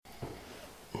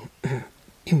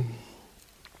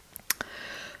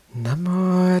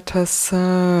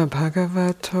tassa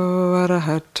bhagavato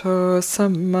arahato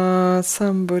samma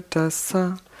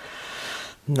sambuddhassa.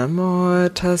 Namo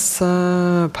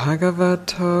tassa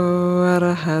bhagavato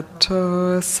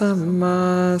arahato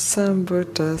samma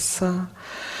sambuddhassa.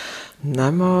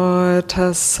 Namo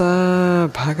tassa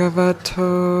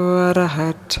bhagavato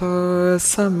arahato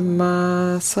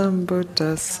samma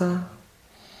sambuddhassa.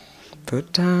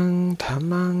 Buddhang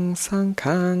dhammang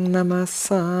sanghang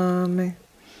namasami.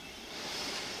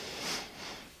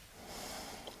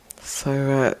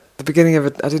 So the beginning of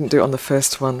I didn't do it on the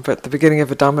first one, but the beginning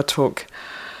of a Dhamma talk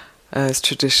is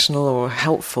traditional or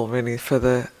helpful really for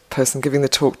the person giving the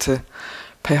talk to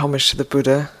pay homage to the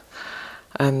Buddha.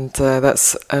 And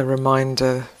that's a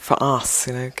reminder for us,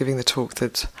 giving the talk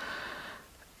that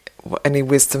any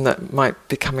wisdom that might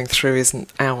be coming through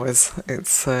isn't ours.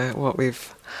 It's what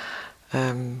we've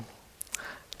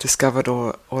discovered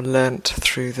or learnt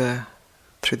through the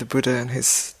Buddha and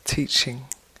his teaching.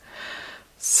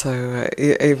 So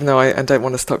even though I don't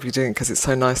want to stop you doing it because it's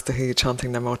so nice to hear you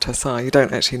chanting Namo Tassa, you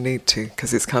don't actually need to,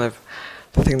 because it's kind of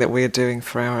the thing that we're doing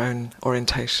for our own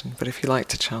orientation. But if you like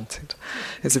to chant it,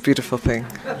 it's a beautiful thing.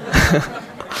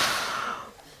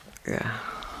 Yeah.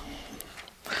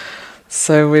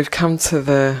 So we've come to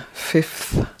the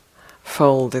fifth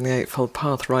fold in the Eightfold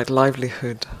Path, right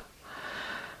livelihood.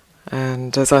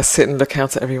 And as I sit and look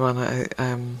out at everyone,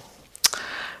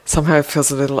 somehow it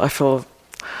feels I feel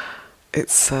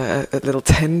it's a little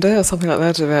tender or something like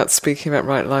that about speaking about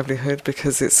right livelihood,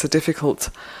 because it's a difficult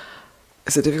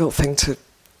thing to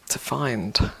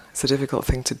find. It's a difficult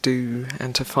thing to do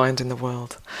and to find in the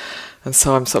world. And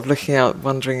so I'm sort of looking out,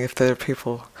 wondering if there are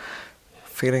people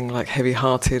feeling like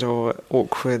heavy-hearted or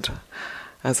awkward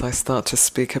as I start to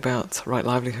speak about right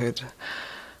livelihood.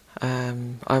 I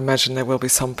imagine there will be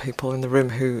some people in the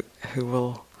room who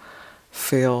will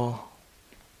feel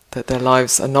that their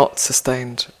lives are not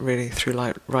sustained really through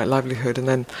right livelihood, and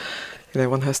then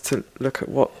one has to look at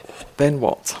what.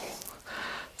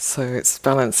 So it's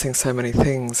balancing so many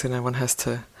things. One has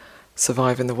to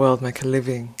survive in the world, make a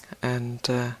living, and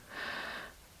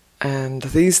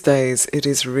these days it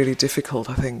is really difficult,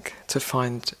 I think, to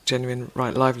find genuine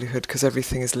right livelihood, because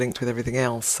everything is linked with everything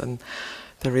else, and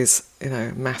there is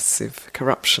massive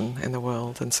corruption in the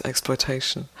world and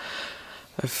exploitation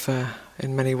of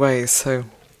in many ways. So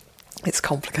it's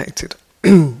complicated,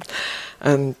 and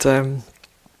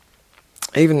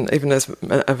even as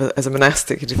a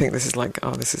monastic, you think this is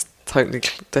this is totally,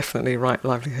 definitely right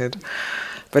livelihood,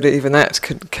 but even that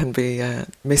can be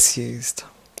misused.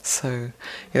 So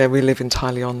we live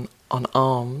entirely on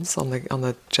alms, on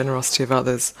the generosity of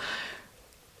others.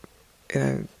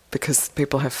 Because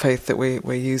people have faith that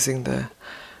we're using the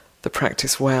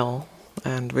practice well,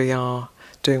 and we are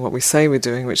doing what we say we're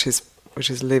doing, which is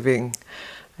living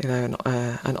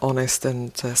an honest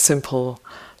and simple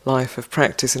life of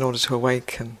practice in order to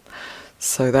awaken.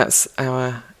 So that's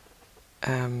our.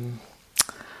 So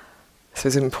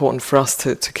it's important for us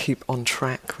to keep on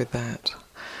track with that,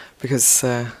 because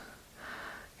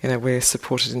we're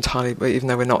supported entirely. Even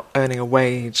though we're not earning a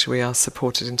wage, we are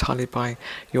supported entirely by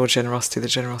your generosity, the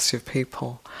generosity of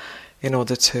people, in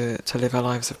order to live our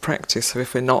lives of practice. So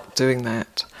if we're not doing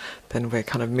that, then we're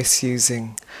kind of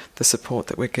misusing the support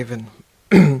that we're given.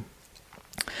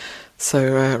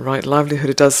 So right livelihood,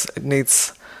 it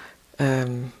needs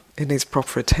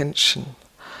proper attention.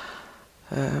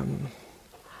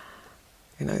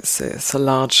 It's a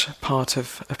large part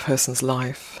of a person's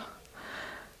life,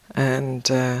 and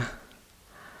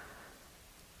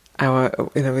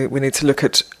we need to look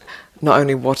at not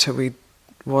only what are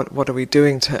we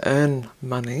doing to earn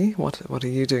money. What are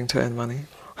you doing to earn money?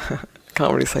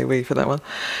 Can't really say we for that one.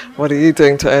 What are you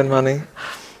doing to earn money?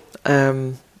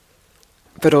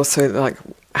 But also,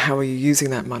 how are you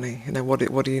using that money? What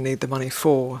do you need the money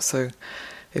for? So,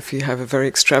 if you have a very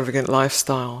extravagant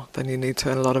lifestyle, then you need to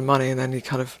earn a lot of money, and then you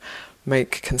kind of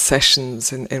make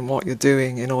concessions in what you're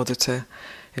doing in order to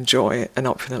enjoy an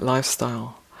opulent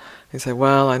lifestyle. You say,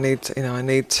 well, I need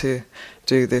to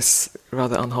do this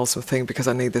rather unwholesome thing because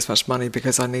I need this much money,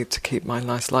 because I need to keep my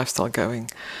nice lifestyle going.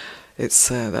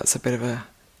 That's a bit of a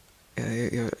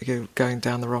you're going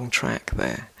down the wrong track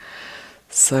there.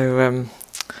 So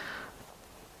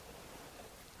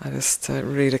I just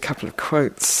read a couple of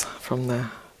quotes from the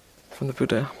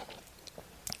Buddha.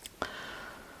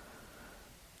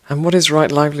 And what is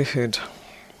right livelihood?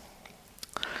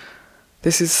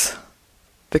 This is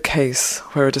the case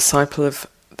where a disciple of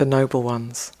the noble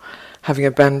ones, having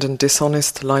abandoned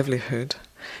dishonest livelihood,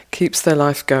 keeps their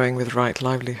life going with right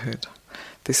livelihood.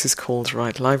 This is called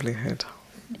right livelihood.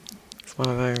 It's one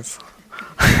of those.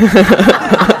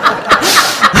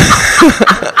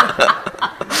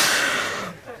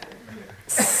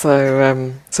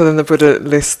 So then the Buddha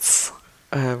lists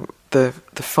the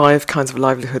 5 kinds of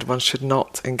livelihood one should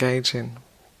not engage in.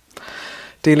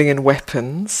 Dealing in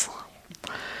weapons,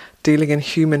 dealing in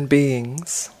human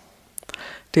beings,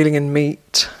 dealing in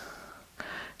meat,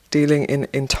 dealing in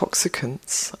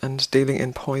intoxicants, and dealing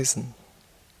in poison.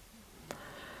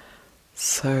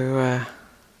 So,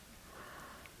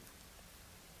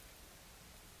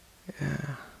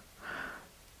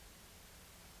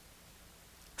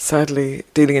 sadly,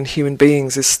 dealing in human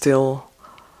beings is still,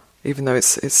 even though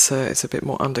it's a bit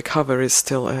more undercover, is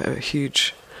still a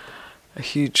huge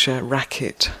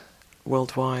racket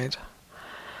worldwide.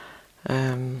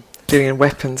 Dealing in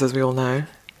weapons, as we all know,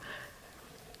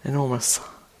 enormous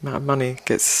amount of money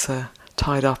gets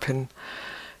tied up in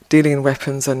dealing in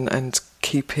weapons and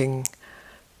keeping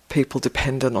people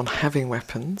dependent on having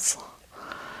weapons.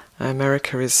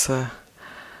 America is,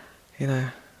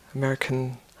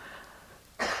 American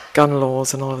gun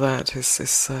laws and all of that is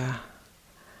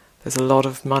there's a lot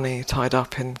of money tied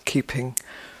up in keeping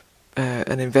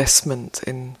an investment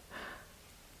in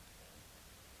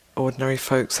ordinary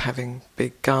folks having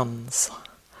big guns.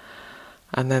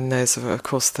 And then there's, of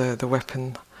course, the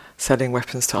weapon, selling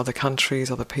weapons to other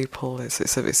countries, other people. It's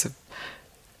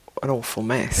an awful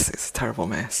mess. It's a terrible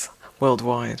mess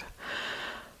worldwide.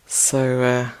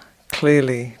 So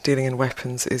clearly, dealing in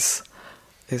weapons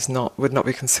would not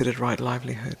be considered right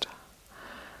livelihood.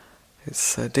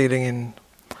 It's dealing in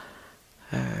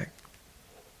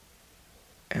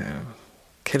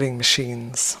killing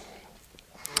machines,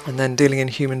 and then dealing in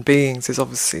human beings is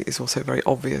also very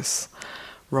obvious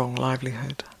wrong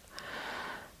livelihood.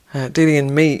 Dealing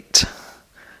in meat,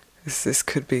 this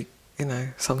could be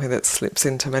something that slips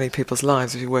into many people's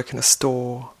lives. If you work in a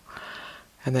store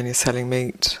and then you're selling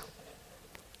meat,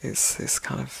 it's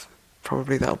kind of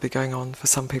probably that'll be going on for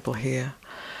some people here.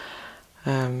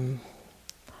 And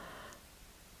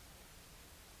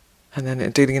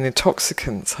then dealing in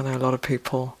intoxicants, I know a lot of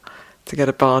people, to get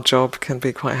a bar job can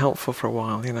be quite helpful for a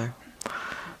while,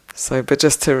 So, but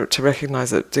just to recognise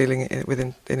that dealing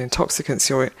in intoxicants,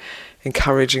 you're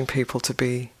encouraging people to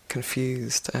be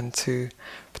confused and to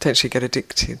potentially get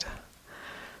addicted.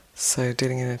 So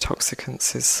dealing in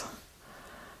intoxicants is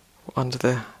under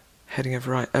the heading of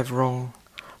wrong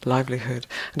livelihood.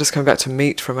 And just coming back to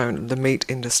meat for a moment, the meat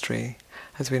industry,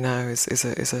 as we know, is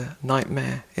a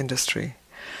nightmare industry.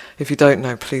 If you don't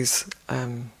know, please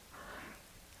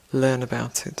learn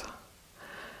about it.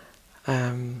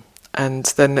 And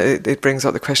then it brings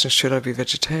up the question: should I be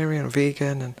vegetarian or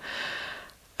vegan? And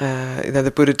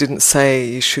the Buddha didn't say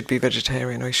you should be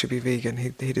vegetarian or you should be vegan. He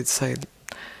did say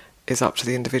it's up to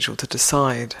the individual to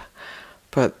decide.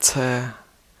 But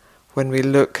when we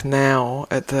look now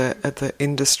at the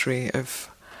industry of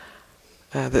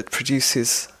that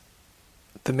produces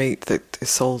the meat that is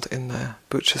sold in the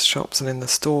butcher's shops and in the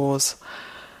stores,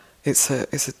 it's a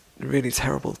really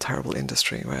terrible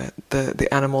industry where the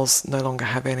animals no longer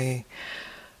have any.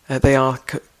 They are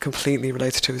completely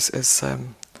related to as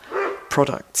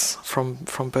products from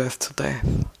birth to death,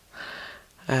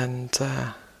 and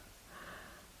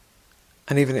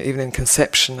even in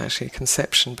conception, actually,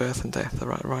 birth and death are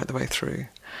right the way through.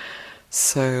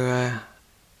 So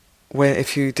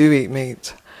if you do eat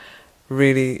meat,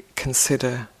 really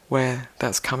consider where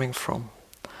that's coming from,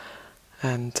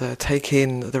 and take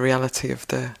in the reality of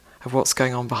what's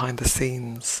going on behind the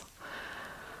scenes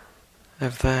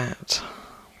of that.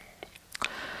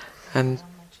 And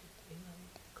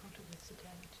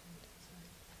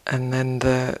then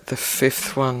the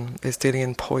 5th one is dealing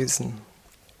in poison,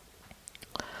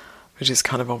 which is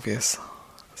kind of obvious.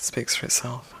 It speaks for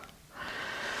itself.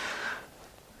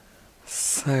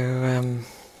 So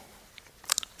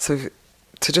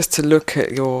to look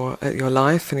at your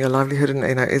life and your livelihood,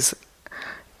 and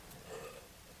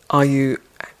are you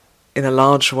in a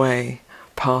large way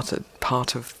part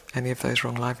of any of those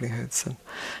wrong livelihoods,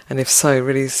 and if so,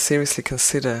 really seriously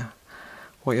consider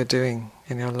what you're doing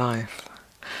in your life.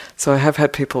 So I have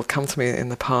had people come to me in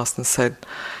the past and said,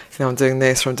 I'm doing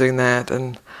this or I'm doing that,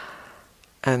 and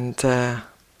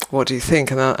what do you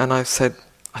think? And I've said,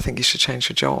 I think you should change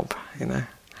your job,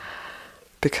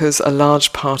 because a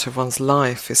large part of one's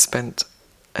life is spent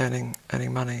earning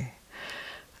money,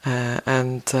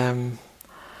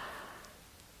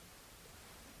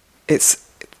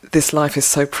 this life is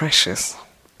so precious.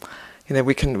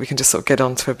 We can just sort of get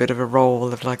onto a bit of a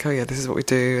roll of like, oh yeah, this is what we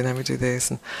do, and then we do this,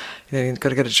 and you've got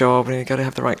to get a job, and you've got to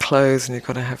have the right clothes, and you've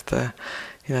got to have to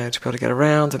be able to get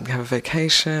around and have a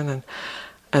vacation,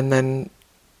 and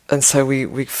so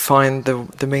we find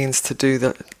the means to do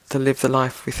to live the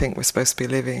life we think we're supposed to be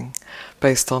living,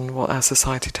 based on what our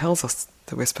society tells us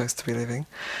that we're supposed to be living,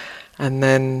 and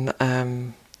then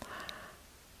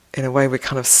in a way we're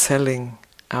kind of selling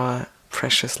our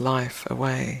precious life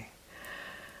away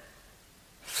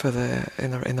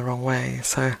in the wrong way.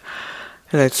 So,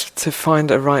 to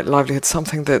find a right livelihood,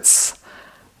 something that's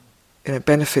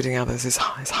benefiting others, is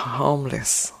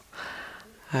harmless.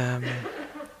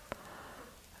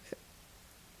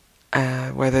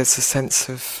 Where there's a sense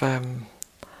of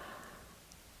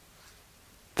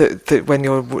that when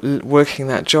you're working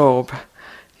that job,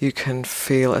 you can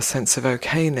feel a sense of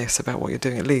okayness about what you're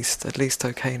doing, at least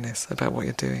okayness about what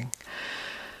you're doing.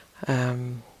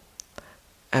 And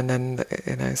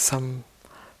then some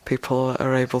people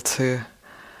are able to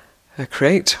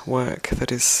create work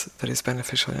that is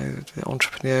beneficial. The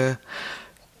entrepreneur,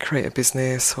 create a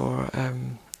business, or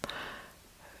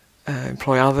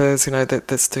employ others.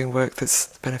 That's doing work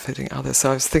that's benefiting others.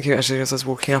 So I was thinking actually as I was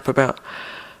walking up about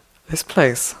this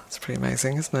place. It's pretty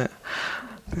amazing, isn't it?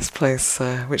 This place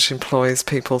which employs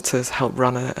people to help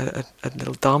run a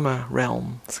little Dharma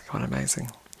realm. It's quite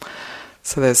amazing.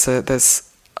 So there's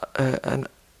an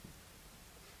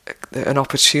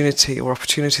opportunity, or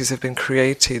opportunities have been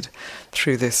created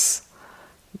through this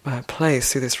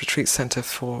place, through this retreat centre,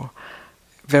 for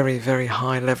very, very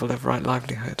high level of right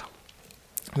livelihood.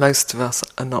 Most of us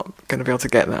are not going to be able to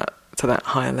get to that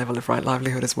higher level of right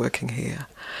livelihood as working here.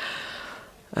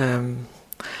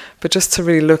 But just to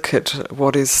really look at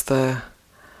what is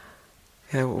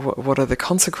what are the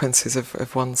consequences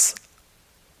of one's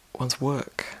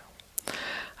work,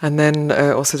 and then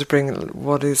also to bring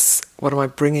what am I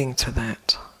bringing to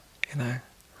that,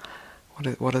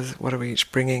 what are we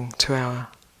each bringing to our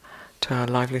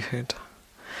livelihood.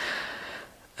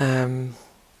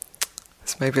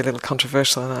 It's maybe a little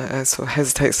controversial, and I sort of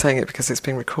hesitate saying it because it's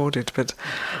being recorded, but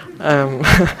I'm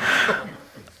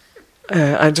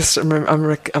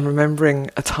remembering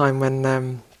a time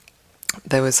when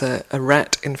there was a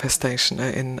rat infestation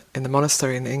in the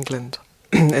monastery in England,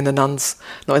 in the nuns,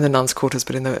 not in the nuns' quarters,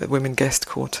 but in the women guest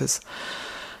quarters,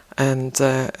 and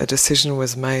a decision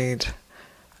was made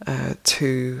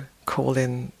to call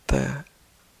in the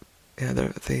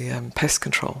pest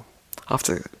control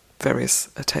after various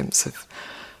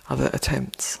other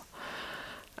attempts,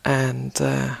 and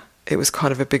it was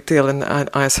kind of a big deal. And Ayya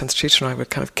Santachitta and I were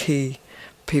kind of key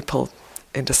people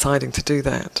in deciding to do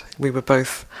that. We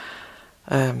both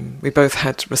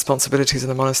had responsibilities in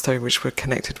the monastery which were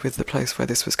connected with the place where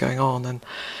this was going on, and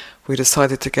we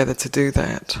decided together to do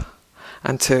that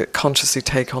and to consciously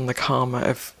take on the karma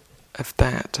of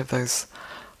those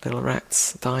little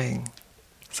rats dying.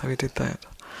 So we did that.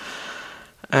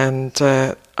 And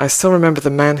I still remember the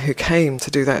man who came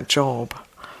to do that job.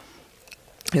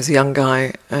 He was a young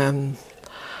guy,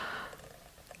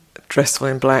 dressed all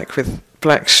in black, with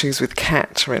black shoes with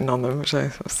cat written on them, which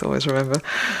I still always remember.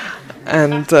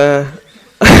 And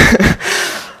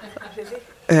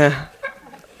yeah,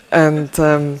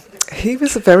 and he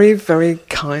was a very, very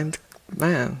kind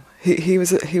man. He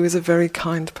was a very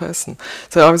kind person.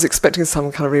 So I was expecting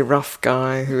some kind of really rough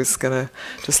guy who was going to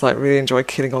just really enjoy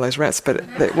killing all those rats, but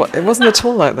it wasn't at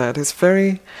all like that. He's a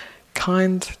very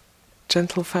kind,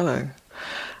 gentle fellow.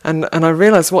 And I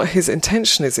realised what his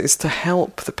intention is to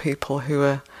help the people who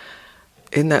are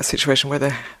in that situation where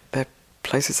their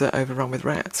places are overrun with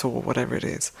rats or whatever it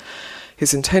is.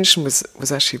 His intention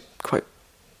was actually quite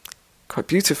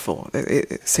beautiful,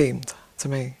 it seemed to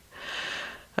me.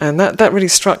 And that really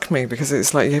struck me, because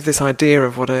it's like you have this idea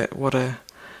of what a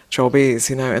job is,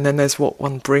 and then there's what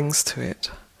one brings to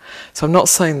it. So I'm not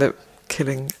saying that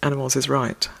killing animals is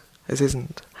right, it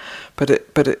isn't, but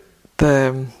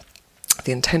the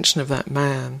intention of that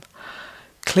man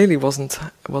clearly wasn't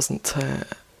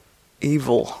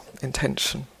evil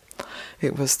intention.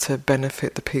 It was to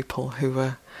benefit the people who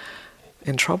were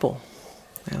in trouble,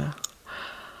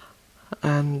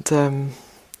 and.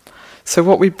 So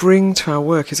what we bring to our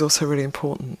work is also really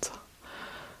important.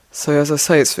 So as I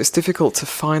say, it's difficult to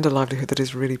find a livelihood that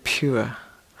is really pure,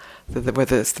 where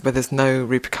there's no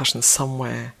repercussions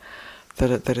somewhere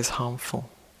that is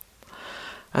harmful.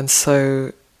 And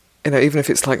so, even if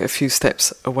it's like a few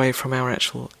steps away from our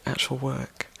actual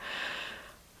work.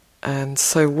 And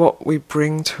so what we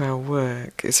bring to our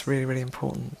work is really, really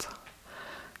important.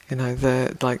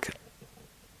 The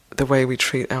way we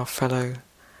treat our fellow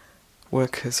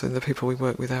workers and the people we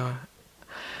work with,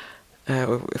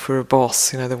 if we're a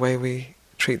boss, the way we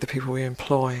treat the people we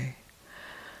employ,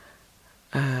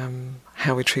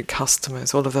 how we treat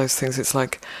customers, all of those things. It's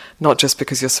like not just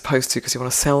because you're supposed to, because you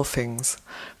want to sell things,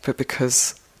 but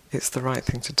because it's the right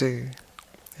thing to do,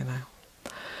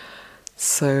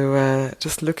 So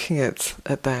just looking at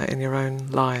that in your own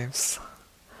lives,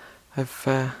 of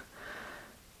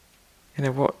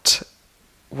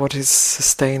what is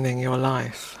sustaining your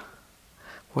life?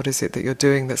 What is it that you're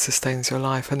doing that sustains your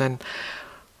life? And then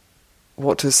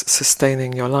what does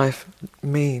sustaining your life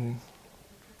mean?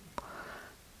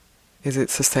 Is it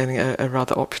sustaining a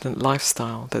rather opulent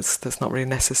lifestyle that's not really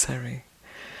necessary?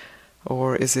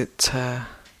 Or is it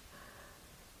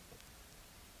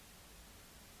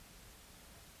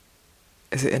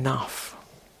enough?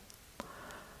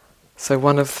 So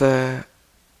one of the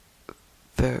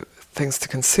things to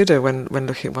consider when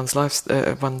looking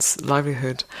at one's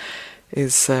livelihood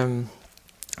is, and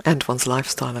one's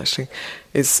lifestyle actually,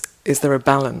 is there a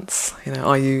balance?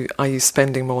 Are you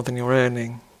spending more than you're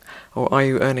earning, or are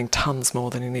you earning tons more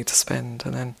than you need to spend?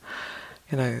 And then,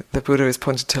 the Buddha is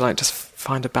pointed to just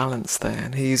find a balance there,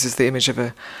 and he uses the image of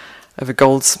a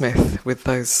goldsmith with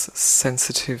those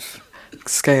sensitive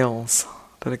scales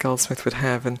that a goldsmith would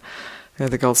have, and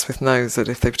the goldsmith knows that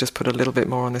if they've just put a little bit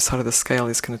more on this side of the scale,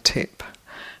 it's going to tip,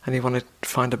 and you want to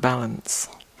find a balance.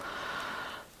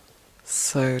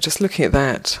 So just looking at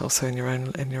that also in your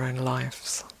own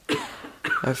lives,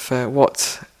 of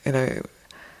what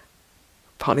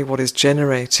partly what is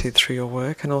generated through your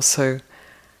work, and also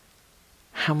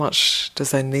how much do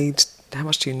you need? How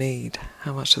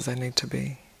much does there need to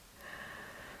be?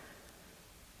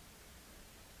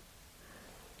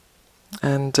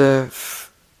 And a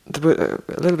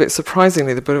little bit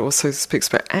surprisingly, the Buddha also speaks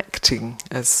about acting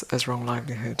as wrong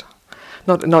livelihood.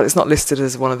 It's not listed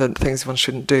as one of the things one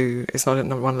shouldn't do. It's not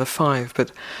one of the 5,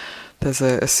 but there's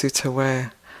a sutta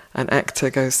where an actor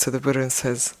goes to the Buddha and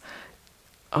says,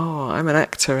 "Oh, I'm an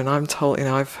actor, and I'm told,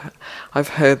 I've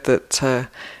heard that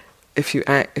if you're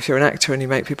an actor and you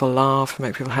make people laugh and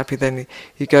make people happy, then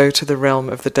you go to the realm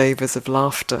of the devas of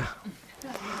laughter."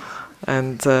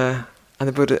 And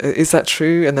the Buddha, is that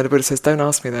true? And then the Buddha says, "Don't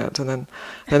ask me that." And then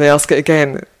they ask it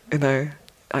again.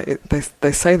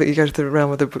 They say that you go to the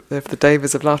realm of the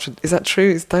devas of laughter. Is that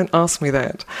true? Don't ask me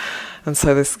that. And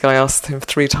so this guy asked him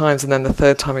 3 times, and then the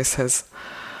 3rd time he says,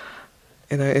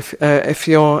 if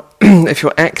you're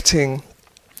acting,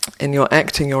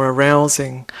 you're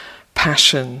arousing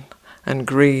passion and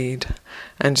greed,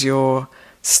 and you're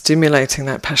stimulating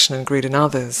that passion and greed in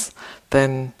others,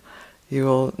 then you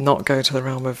will not go to the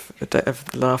realm of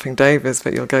laughing devas,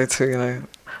 but you'll go to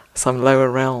some lower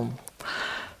realm.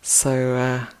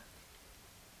 So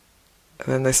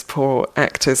then this poor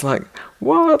actor's like,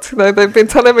 "What? They've been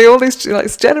telling me all these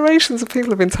generations of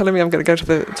people have been telling me I'm going to go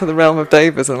to the realm of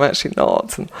devas, and I'm actually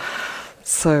not." And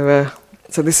so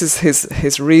this is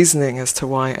his reasoning as to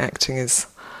why acting is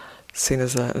seen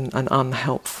as an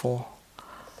unhelpful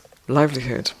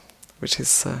livelihood, which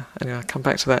is anyway. I'll come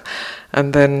back to that.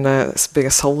 And then being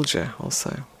a soldier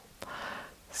also.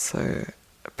 So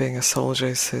being a soldier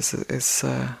is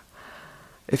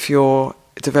if you're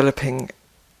developing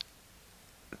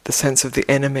the sense of the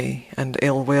enemy and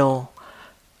ill will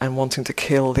and wanting to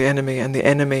kill the enemy, and the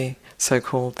enemy,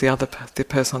 so-called the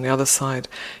person on the other side,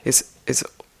 is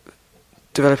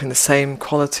developing the same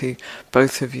quality,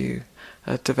 both of you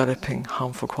are developing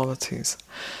harmful qualities.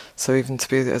 So even to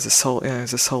be as a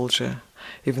soldier,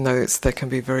 even though there can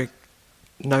be very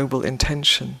noble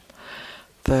intention,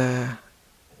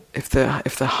 if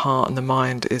the heart and the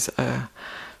mind is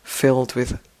filled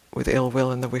with ill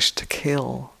will and the wish to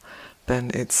kill,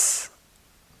 then it's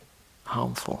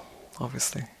harmful,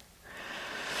 obviously.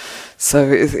 So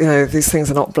these things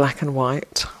are not black and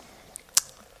white,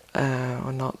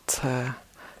 or not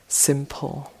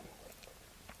simple,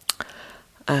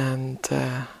 and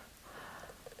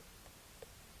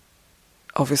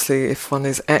obviously, if one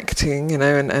is acting,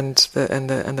 and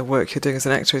the work you're doing as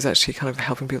an actor is actually kind of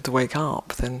helping people to wake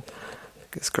up, then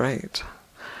it's great.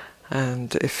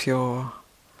 And if you're,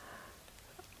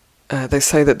 they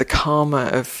say that the karma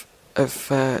of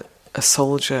a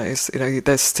soldier is,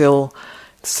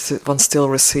 one still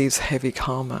receives heavy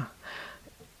karma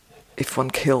if one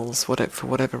kills for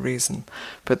whatever reason,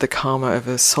 but the karma of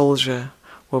a soldier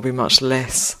will be much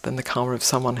less than the karma of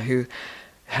someone who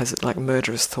has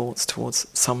murderous thoughts towards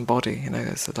somebody,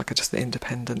 as just an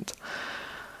independent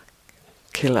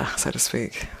killer, so to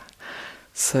speak.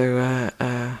 So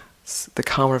the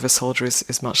karma of a soldier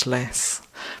is much less,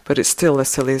 but there still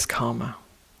is karma.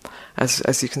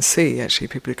 As you can see, actually,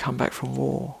 people who come back from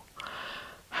war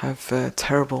have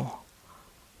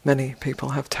many people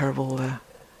have terrible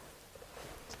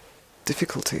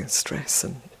difficulty and stress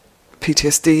and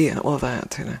PTSD and all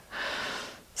that,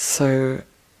 So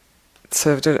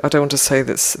I don't want to say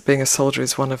that being a soldier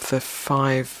is one of the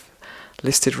 5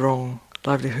 listed wrong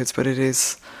livelihoods, but it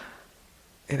is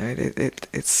it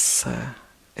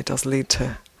does lead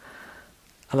to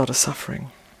a lot of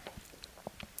suffering.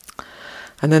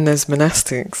 And then there's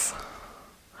monastics,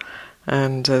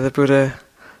 and the Buddha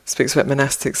speaks about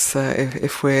monastics.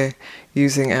 If we're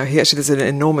using there's an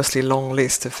enormously long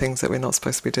list of things that we're not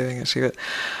supposed to be doing actually, but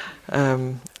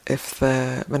if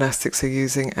the monastics are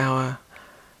using our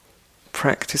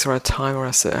practice or our time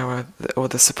or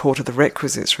the support of the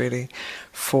requisites really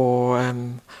for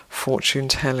fortune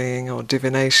telling or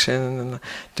divination and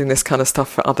doing this kind of stuff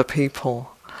for other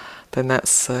people, then that's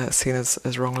seen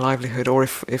as wrong livelihood. Or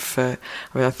if I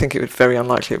think it would very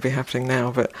unlikely it would be happening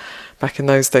now, but back in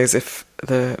those days, if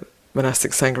the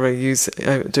monastic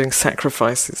sangha doing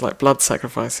sacrifices like blood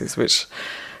sacrifices, which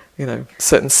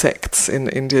certain sects in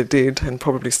India did and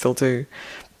probably still do,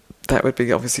 that would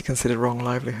be obviously considered wrong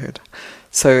livelihood.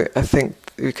 So I think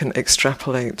you can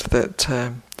extrapolate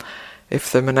that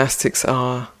if the monastics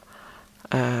are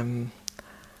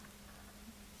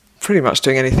pretty much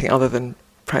doing anything other than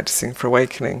practicing for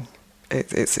awakening,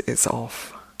 it's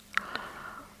off.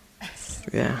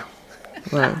 Yeah,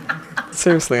 no,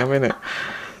 seriously, I mean it.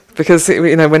 Because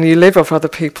when you live off other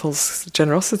people's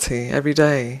generosity every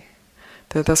day,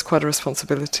 that's quite a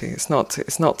responsibility. It's not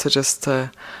to just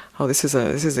this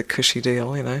is a cushy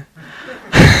deal,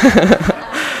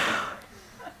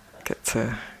 Get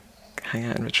to hang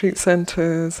out in retreat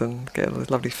centres and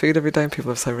get lovely food every day, and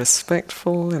people are so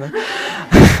respectful,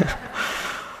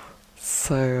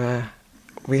 So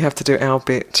we have to do our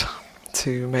bit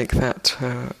to make that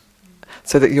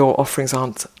so that your offerings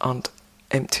aren't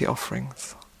empty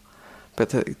offerings, but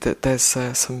that there's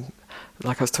some,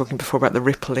 like I was talking before about the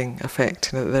rippling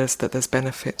effect, that there's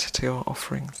benefit to your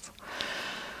offerings.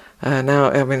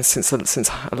 Now, since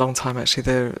a long time actually,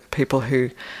 there are people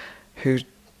who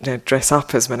dress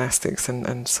up as monastics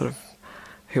and sort of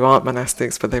who aren't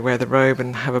monastics, but they wear the robe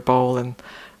and have a bowl and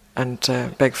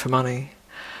beg for money.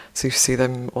 So you see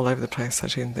them all over the place.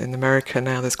 Actually, in America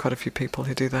now, there's quite a few people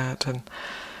who do that, and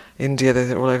India,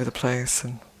 they're all over the place,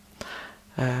 and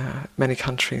many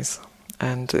countries.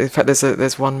 And in fact,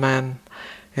 there's one man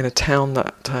in a town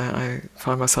that I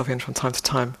find myself in from time to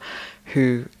time,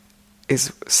 who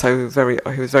was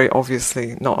very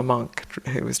obviously not a monk,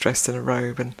 who was dressed in a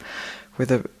robe and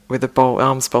with a bowl,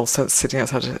 alms bowl, sitting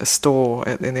outside a store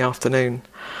in the afternoon,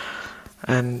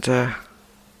 and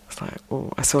it's like,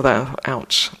 oh, I saw that.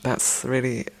 Ouch! That's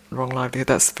really wrong livelihood.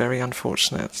 That's very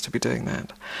unfortunate to be doing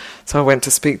that. So I went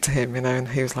to speak to him, and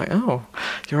he was like, "Oh,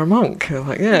 you're a monk." And I was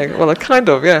like, "Yeah, well, kind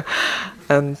of, yeah."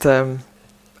 And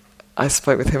I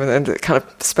spoke with him, and it kind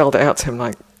of spelled it out to him,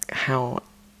 like how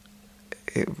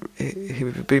he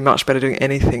would be much better doing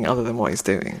anything other than what he's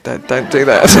doing. Don't do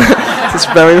that. It's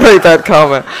very, very bad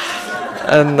karma.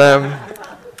 And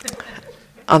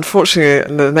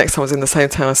unfortunately, the next time I was in the same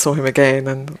town, I saw him again,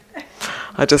 and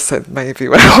I just said, maybe,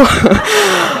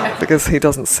 well, because he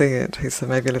doesn't see it. He's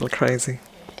maybe a little crazy.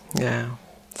 Yeah.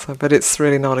 So, but it's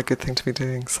really not a good thing to be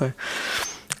doing. So,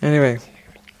 anyway.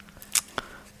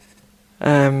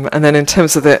 And then in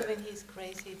terms of the... When he's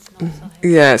crazy, it's not so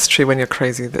yeah, it's true when you're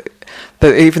crazy. That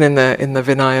even in the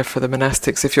Vinaya for the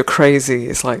monastics, if you're crazy,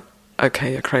 it's like,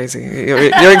 okay, you're crazy.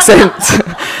 You're exempt.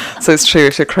 So it's true,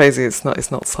 if you're crazy, it's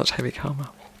not such heavy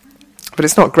karma. But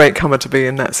it's not great karma to be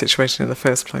in that situation in the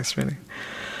first place, really.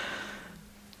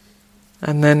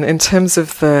 And then in terms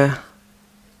of the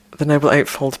Noble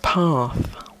Eightfold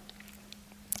Path,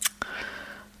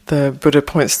 the Buddha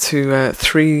points to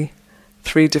three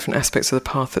different aspects of the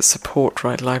path that support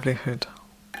right livelihood.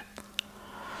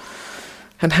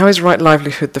 And how is right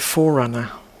livelihood the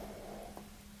forerunner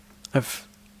of...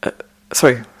 let's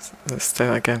say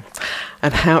that again.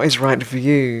 And how is right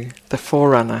view the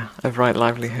forerunner of right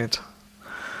livelihood?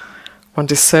 One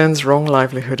discerns wrong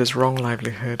livelihood as wrong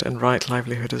livelihood and right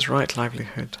livelihood as right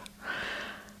livelihood.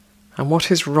 And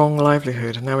what is wrong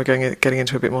livelihood? And now we're getting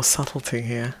into a bit more subtlety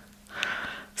here.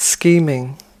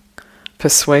 Scheming,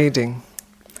 persuading,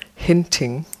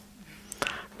 hinting,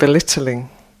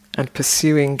 belittling, and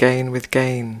pursuing gain with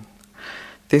gain.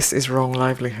 This is wrong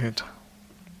livelihood.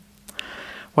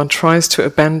 One tries to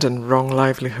abandon wrong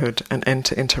livelihood and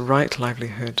enter into right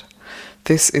livelihood.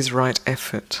 This is right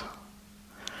effort.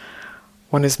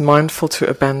 One is mindful to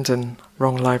abandon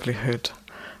wrong livelihood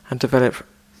and develop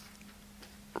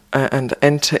and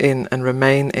enter in and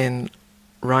remain in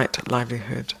right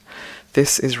livelihood.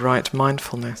 This is right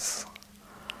mindfulness.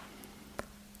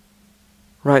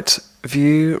 Right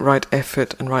view, right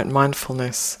effort, and right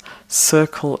mindfulness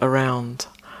circle around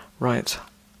right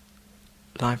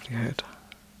livelihood.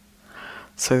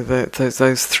 So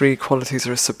those three qualities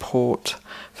are a support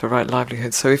for right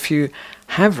livelihood. So if you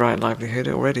have right livelihood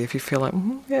already, if you feel like,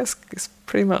 yes, it's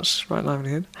pretty much right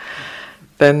livelihood,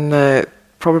 then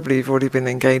probably you've already been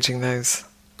engaging those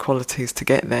qualities to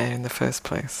get there in the first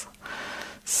place.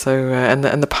 So and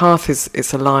the path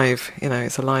it's alive,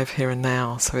 it's alive here and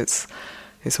now. So it's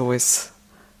always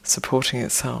supporting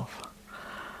itself.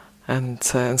 And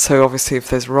so obviously, if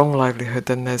there's wrong livelihood,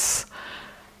 then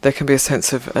there can be a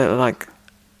sense of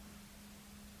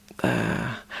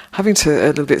having to a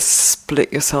little bit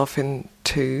split yourself in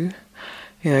two.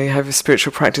 You have a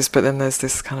spiritual practice, but then there's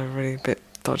this kind of really bit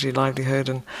dodgy livelihood,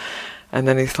 and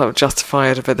then you sort of justify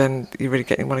it, but then you really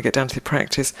want to get down to the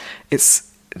practice.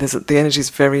 The energy is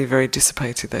very, very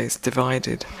dissipated there. It's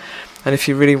divided, and if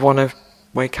you really want to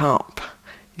wake up,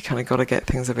 you kind of got to get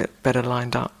things a bit better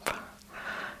lined up,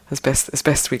 as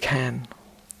best we can.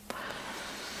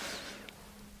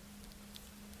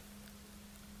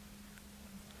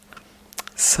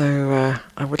 So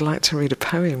I would like to read a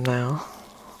poem now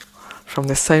from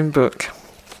this same book.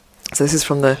 So this is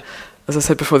from as I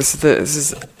said before, this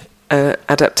is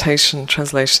adaptation,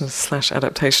 translation /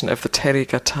 adaptation of the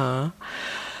Therigatha.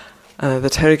 The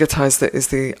Therigatha is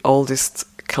the oldest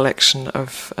collection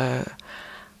of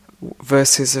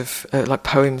verses of like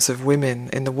poems of women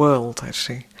in the world,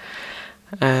 actually,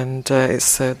 and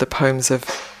it's the poems of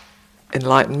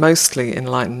mostly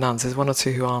enlightened nuns. There's one or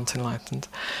two who aren't enlightened,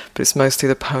 but it's mostly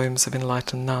the poems of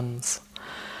enlightened nuns.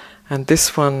 And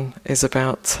this one is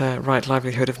about right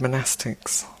livelihood of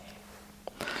monastics,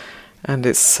 and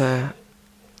it's the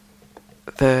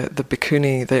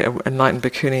bhikkhuni, the enlightened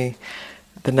bhikkhuni.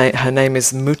 Her name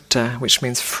is Mutta, which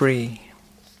means free.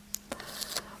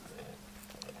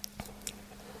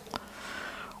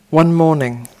 One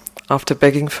morning, after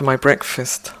begging for my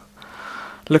breakfast,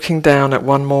 looking down at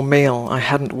one more meal I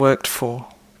hadn't worked for,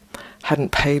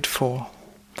 hadn't paid for,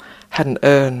 hadn't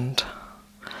earned,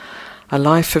 a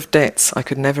life of debts I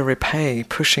could never repay,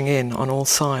 pushing in on all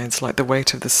sides like the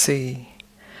weight of the sea,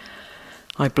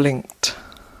 I blinked,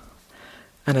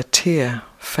 and a tear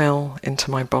fell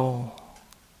into my bowl.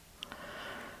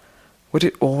 Would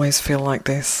it always feel like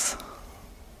this?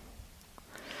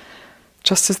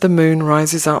 Just as the moon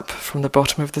rises up from the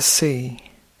bottom of the sea,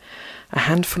 a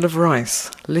handful of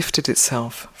rice lifted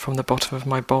itself from the bottom of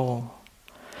my bowl,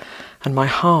 and my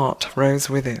heart rose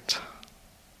with it.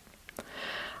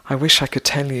 I wish I could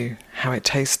tell you how it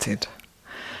tasted,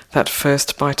 that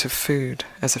first bite of food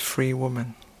as a free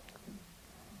woman.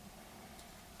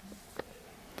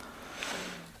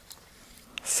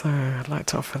 So I'd like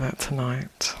to offer that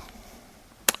tonight.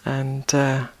 And,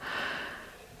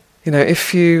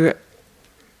 if you...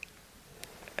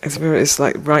 It's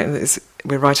like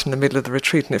we're right in the middle of the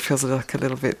retreat, and it feels like a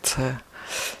little bit.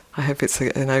 I hope it's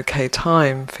an okay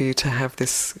time for you to have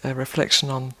this reflection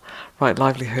on right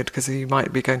livelihood, because you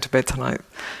might be going to bed tonight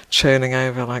churning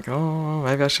over, like, oh,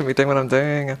 maybe I shouldn't be doing what I'm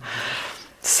doing.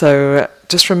 So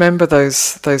just remember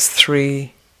those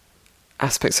three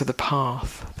aspects of the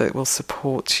path that will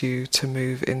support you to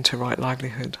move into right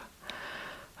livelihood: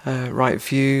 right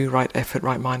view, right effort,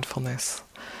 right mindfulness.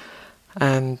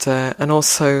 And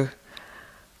also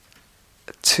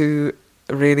to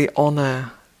really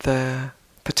honour the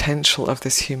potential of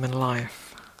this human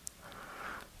life,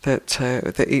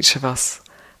 that each of us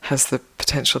has the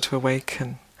potential to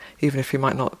awaken, even if you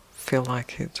might not feel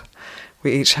like it.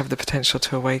 We each have the potential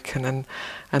to awaken,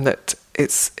 and that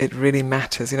it really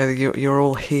matters. You're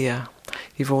all here.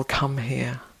 You've all come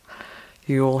here.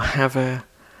 You all have an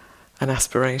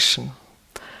aspiration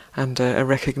and a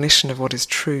recognition of what is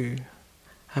true,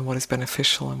 and what is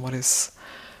beneficial, and what is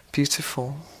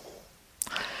beautiful.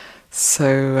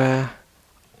 So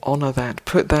honour that.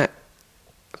 Put that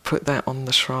on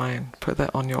the shrine. Put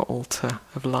that on your altar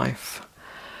of life.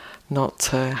 Not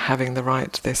having the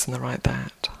right this and the right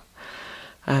that.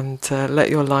 And let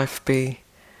your life be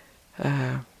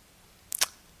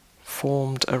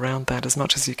formed around that as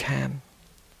much as you can.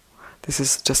 This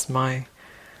is just my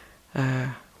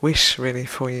wish, really,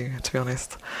 for you, to be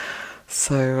honest.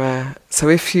 So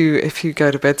if you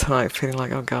go to bed tonight feeling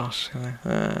like, oh gosh,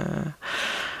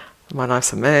 my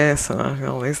life's a mess, and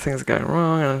all these things are going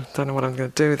wrong, and I don't know what I'm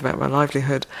going to do about my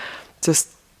livelihood, just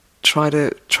try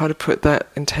to put that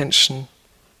intention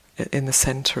in the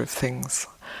centre of things,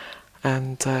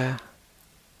 and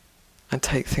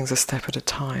take things a step at a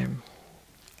time.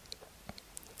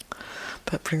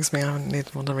 That brings me, I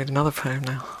want to read another poem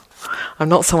now. I'm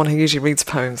not someone who usually reads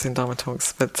poems in Dharma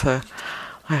talks, but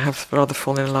I have rather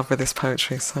fallen in love with this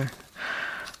poetry, so...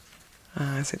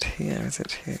 is it here?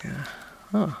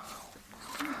 Oh,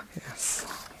 yes.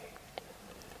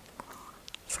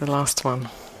 So the last one.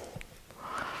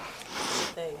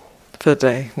 For the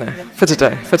day, no, for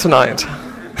today, for tonight.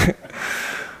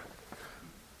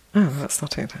 Oh, that's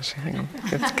not it actually, hang on.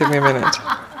 Give me a minute.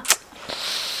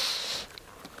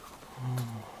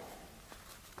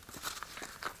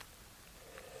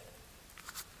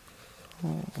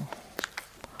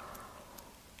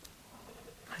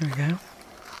 Here we go.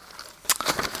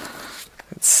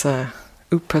 It's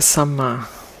Upasama,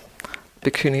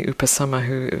 Bhikkhuni Upasama,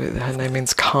 who her name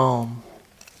means calm.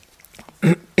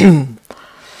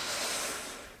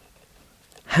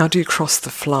 How do you cross the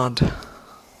flood?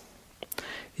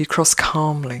 You cross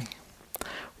calmly,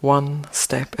 one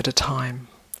step at a time,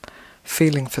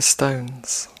 feeling for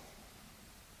stones.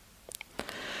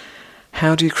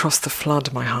 How do you cross the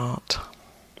flood, my heart?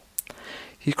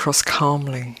 You cross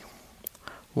calmly,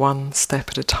 one step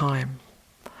at a time,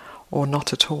 or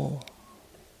not at all.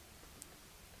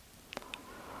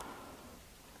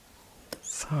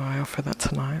 So I offer that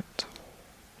tonight.